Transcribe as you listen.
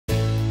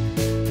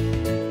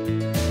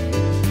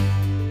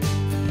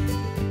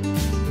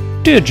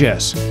Dear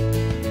Jess,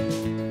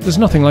 there's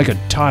nothing like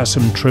a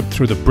tiresome trip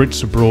through the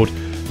Brits abroad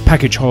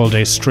package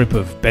holiday strip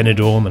of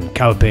Benidorm and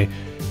Calpe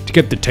to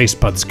get the taste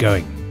buds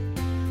going.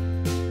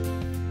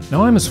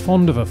 Now I'm as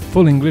fond of a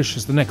full English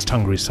as the next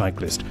hungry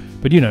cyclist,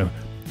 but you know,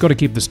 got to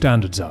keep the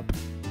standards up.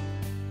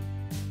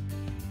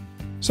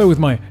 So with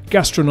my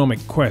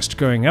gastronomic quest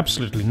going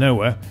absolutely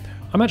nowhere,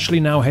 I'm actually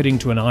now heading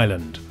to an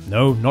island.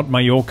 No, not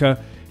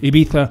Mallorca,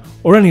 Ibiza,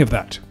 or any of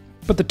that,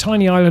 but the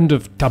tiny island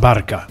of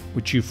Tabarca,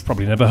 which you've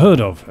probably never heard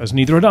of, as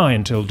neither had I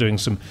until doing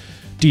some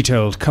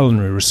detailed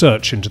culinary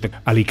research into the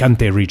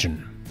Alicante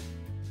region.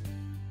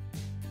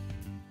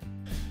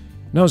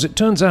 Now, as it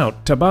turns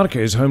out, Tabarca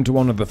is home to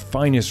one of the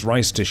finest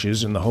rice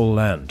dishes in the whole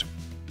land,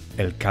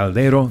 El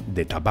Caldero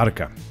de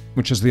Tabarca,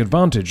 which has the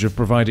advantage of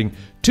providing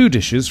two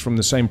dishes from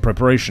the same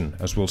preparation,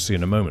 as we'll see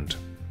in a moment.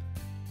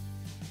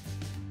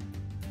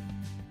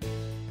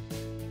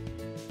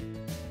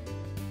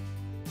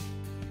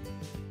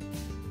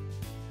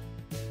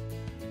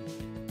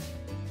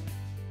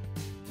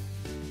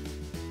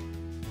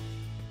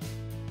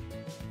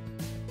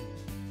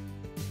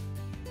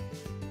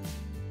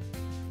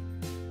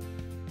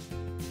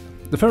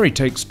 The ferry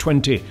takes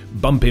 20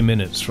 bumpy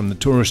minutes from the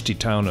touristy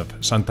town of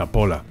Santa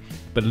Pola,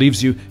 but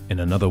leaves you in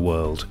another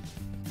world.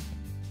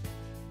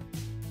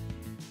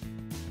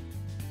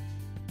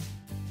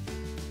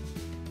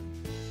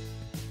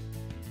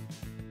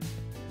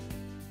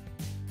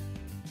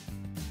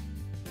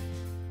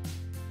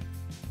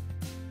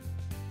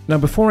 Now,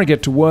 before I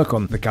get to work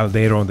on the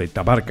Caldero de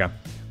Tabarca,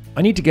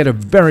 I need to get a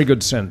very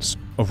good sense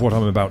of what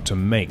I'm about to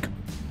make.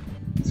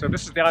 So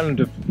this is the island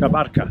of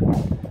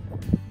Tabarca.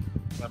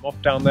 I'm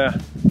off down there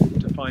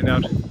to find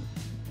out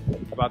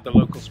about the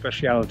local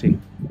speciality.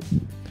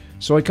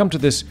 So I come to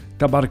this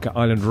Tabarca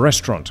Island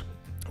restaurant,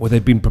 where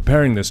they've been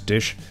preparing this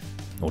dish,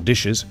 or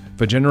dishes,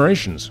 for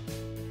generations.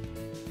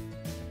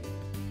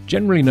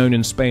 Generally known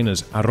in Spain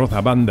as ARROZ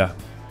A BANDA,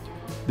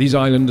 these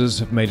islanders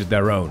have made it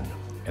their own,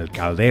 El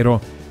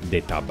Caldero de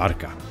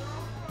Tabarca.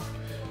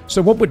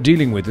 So what we're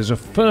dealing with is a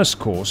first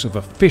course of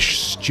a fish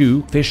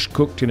stew, fish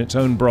cooked in its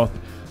own broth,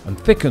 and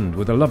thickened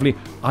with a lovely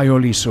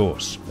aioli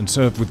sauce and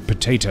served with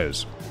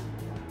potatoes.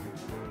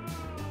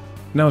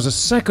 Now, as a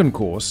second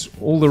course,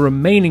 all the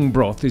remaining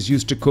broth is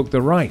used to cook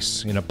the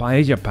rice in a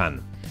paella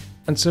pan,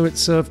 and so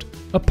it's served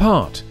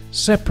apart,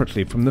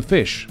 separately from the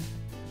fish.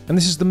 And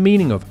this is the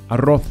meaning of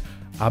ARROZ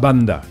A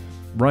BANDA,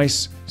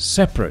 rice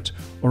separate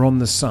or on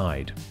the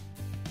side.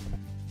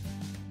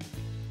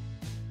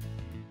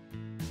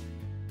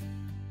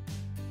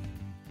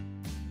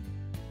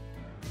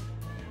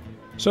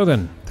 So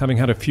then, having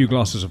had a few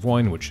glasses of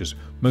wine, which is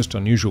most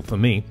unusual for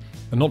me,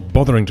 and not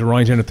bothering to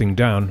write anything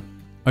down,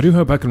 I do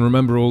hope I can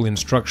remember all the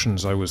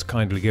instructions I was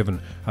kindly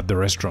given at the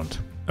restaurant.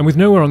 And with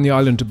nowhere on the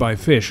island to buy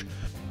fish,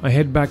 I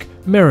head back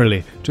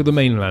merrily to the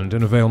mainland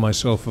and avail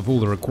myself of all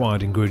the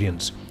required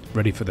ingredients,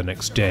 ready for the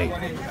next day.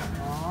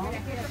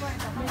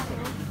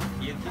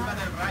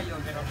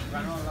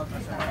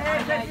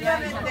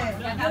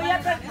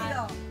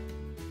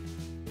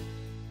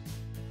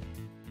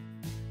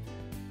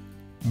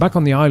 Back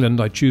on the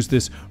island, I choose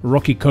this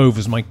rocky cove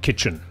as my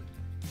kitchen.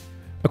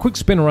 A quick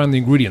spin around the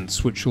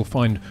ingredients, which you'll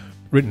find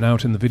written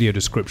out in the video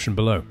description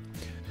below.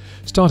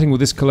 Starting with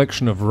this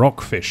collection of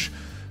rockfish,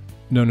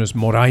 known as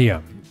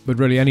Morralla, but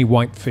really any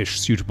white fish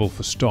suitable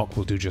for stock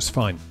will do just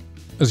fine.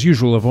 As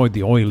usual, avoid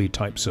the oily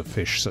types of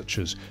fish such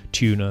as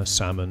tuna,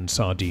 salmon,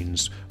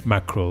 sardines,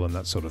 mackerel and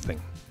that sort of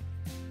thing.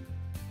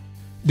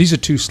 These are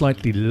two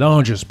slightly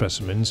larger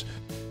specimens,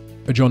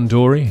 a John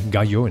Dory,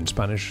 gallo in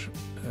Spanish,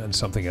 and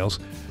something else.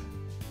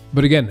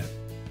 But again,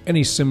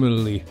 any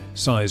similarly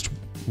sized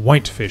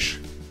white fish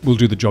will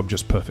do the job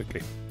just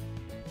perfectly.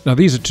 Now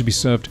these are to be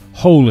served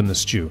whole in the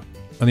stew,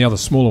 and the other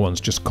smaller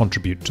ones just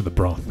contribute to the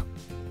broth.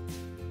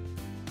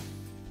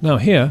 Now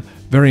here,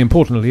 very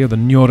importantly, are the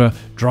Ñora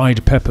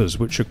dried peppers,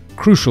 which are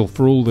crucial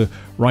for all the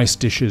rice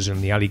dishes in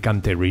the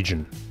Alicante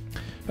region.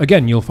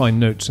 Again, you'll find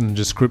notes in the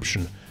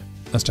description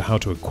as to how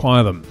to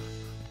acquire them.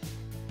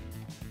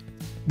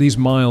 These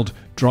mild,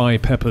 dry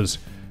peppers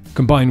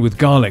combine with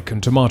garlic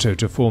and tomato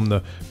to form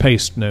the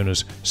paste known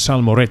as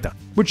SALMORRETA,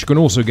 which you can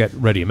also get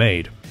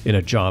ready-made in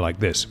a jar like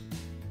this.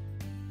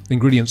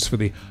 Ingredients for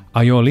the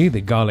aioli,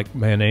 the garlic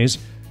mayonnaise,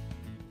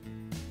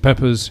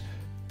 peppers,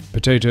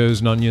 potatoes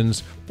and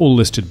onions, all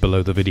listed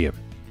below the video.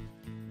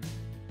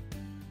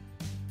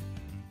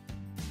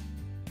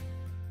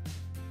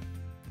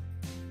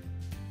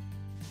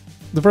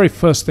 The very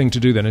first thing to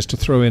do then is to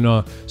throw in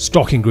our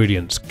stock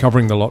ingredients,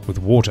 covering the lot with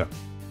water.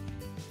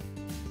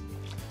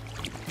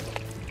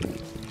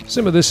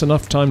 Simmer this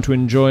enough time to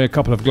enjoy a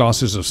couple of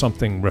glasses of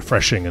something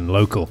refreshing and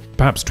local,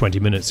 perhaps 20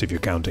 minutes if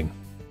you're counting.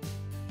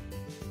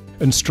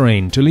 And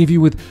strain to leave you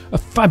with a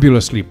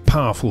fabulously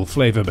powerful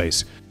flavour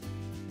base.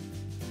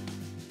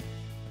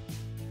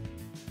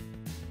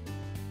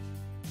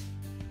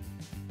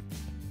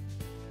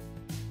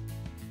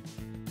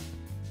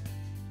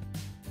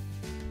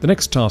 The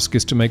next task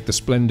is to make the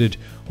splendid,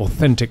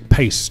 authentic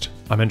paste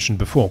I mentioned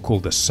before,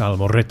 called the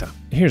SALMORRETA.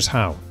 Here's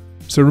how.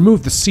 So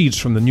remove the seeds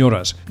from the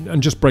ñoras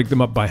and just break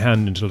them up by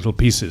hand into little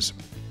pieces.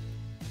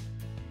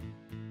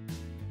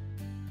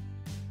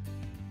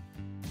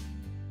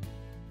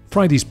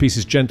 Fry these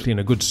pieces gently in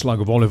a good slug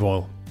of olive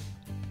oil.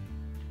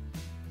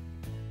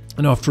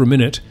 And after a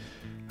minute,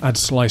 add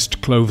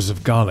sliced cloves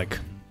of garlic.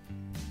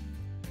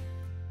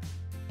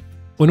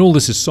 When all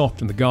this is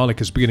soft and the garlic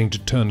is beginning to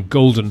turn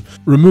golden,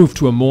 remove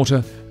to a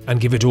mortar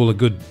and give it all a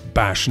good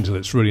bash until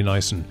it's really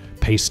nice and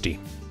pasty.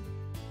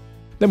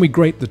 Then we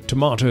grate the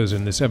tomatoes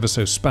in this ever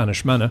so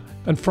Spanish manner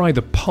and fry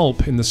the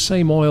pulp in the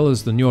same oil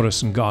as the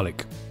ñoras and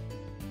garlic.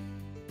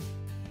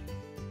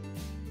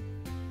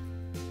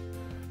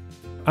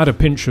 Add a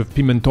pinch of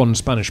pimentón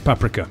Spanish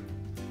paprika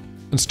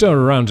and stir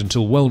around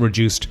until well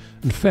reduced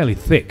and fairly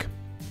thick.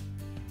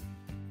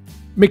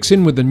 Mix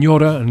in with the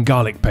ñora and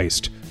garlic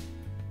paste.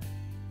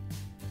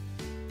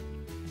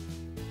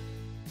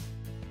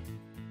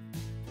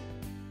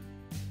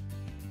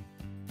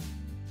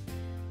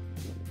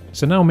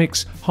 So now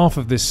mix half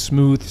of this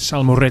smooth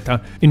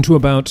salmorreta into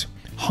about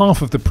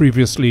half of the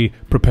previously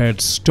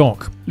prepared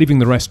stock, leaving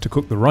the rest to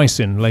cook the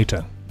rice in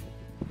later.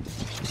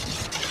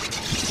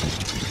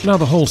 Now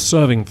the whole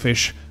serving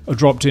fish are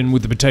dropped in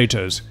with the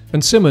potatoes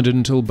and simmered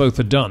until both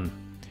are done.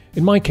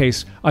 In my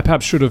case, I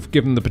perhaps should have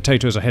given the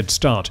potatoes a head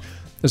start,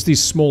 as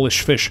these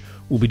smallish fish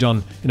will be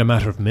done in a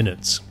matter of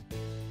minutes.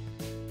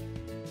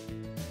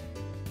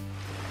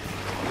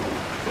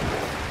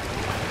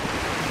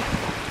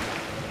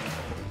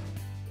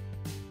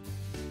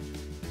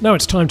 Now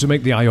it's time to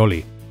make the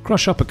aioli.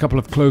 Crush up a couple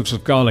of cloves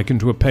of garlic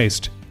into a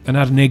paste and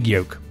add an egg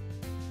yolk.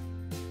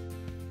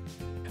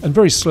 And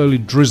very slowly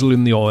drizzle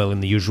in the oil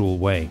in the usual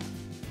way.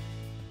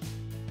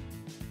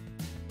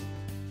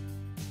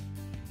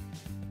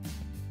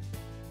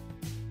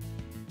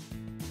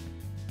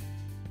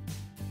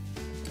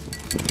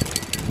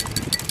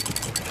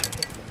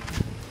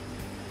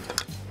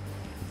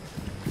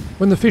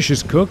 When the fish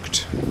is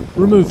cooked,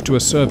 remove to a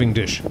serving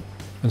dish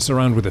and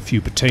surround with a few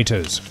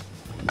potatoes.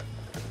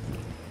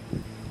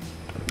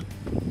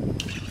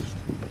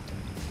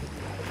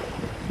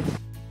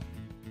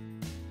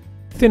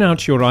 Thin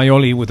out your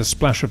aioli with a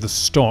splash of the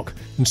stock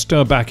and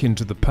stir back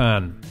into the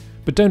pan,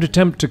 but don't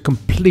attempt to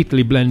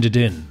completely blend it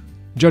in.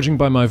 Judging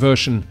by my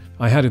version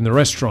I had in the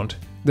restaurant,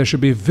 there should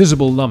be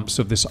visible lumps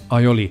of this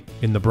aioli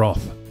in the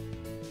broth.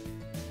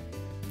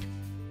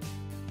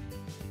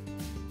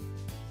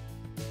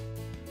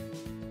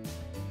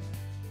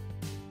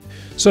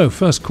 So,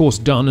 first course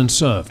done and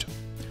served.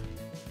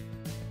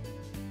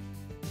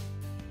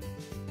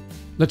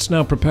 Let's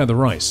now prepare the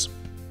rice.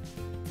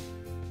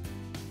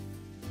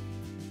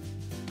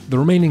 The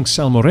remaining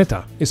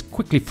salmorreta is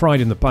quickly fried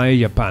in the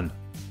paella pan,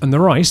 and the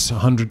rice,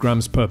 100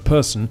 grams per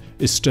person,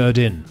 is stirred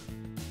in.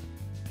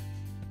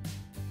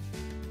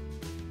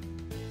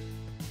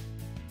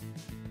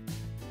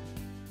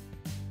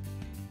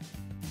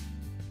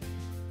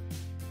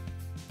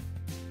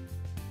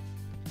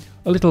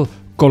 A little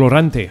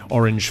colorante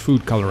orange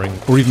food colouring,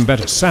 or even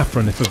better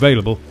saffron if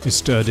available, is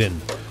stirred in,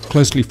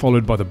 closely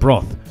followed by the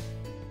broth.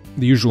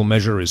 The usual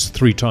measure is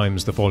 3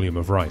 times the volume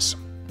of rice.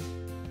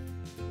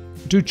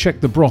 Do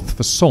check the broth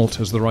for salt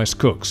as the rice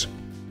cooks.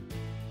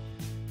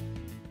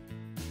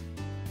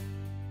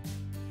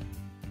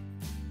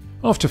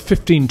 After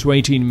 15 to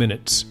 18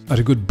 minutes at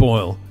a good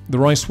boil, the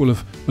rice will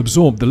have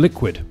absorbed the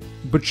liquid,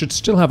 but should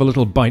still have a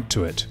little bite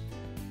to it.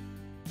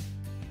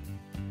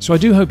 So I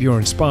do hope you're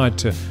inspired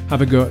to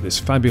have a go at this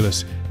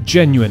fabulous,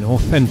 genuine,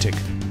 authentic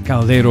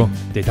Caldero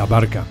de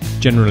Tabarca,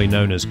 generally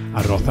known as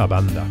ARROZ A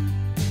BANDA.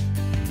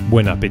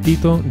 Buen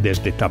apetito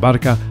desde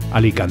Tabarca,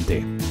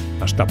 Alicante.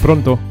 Hasta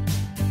pronto.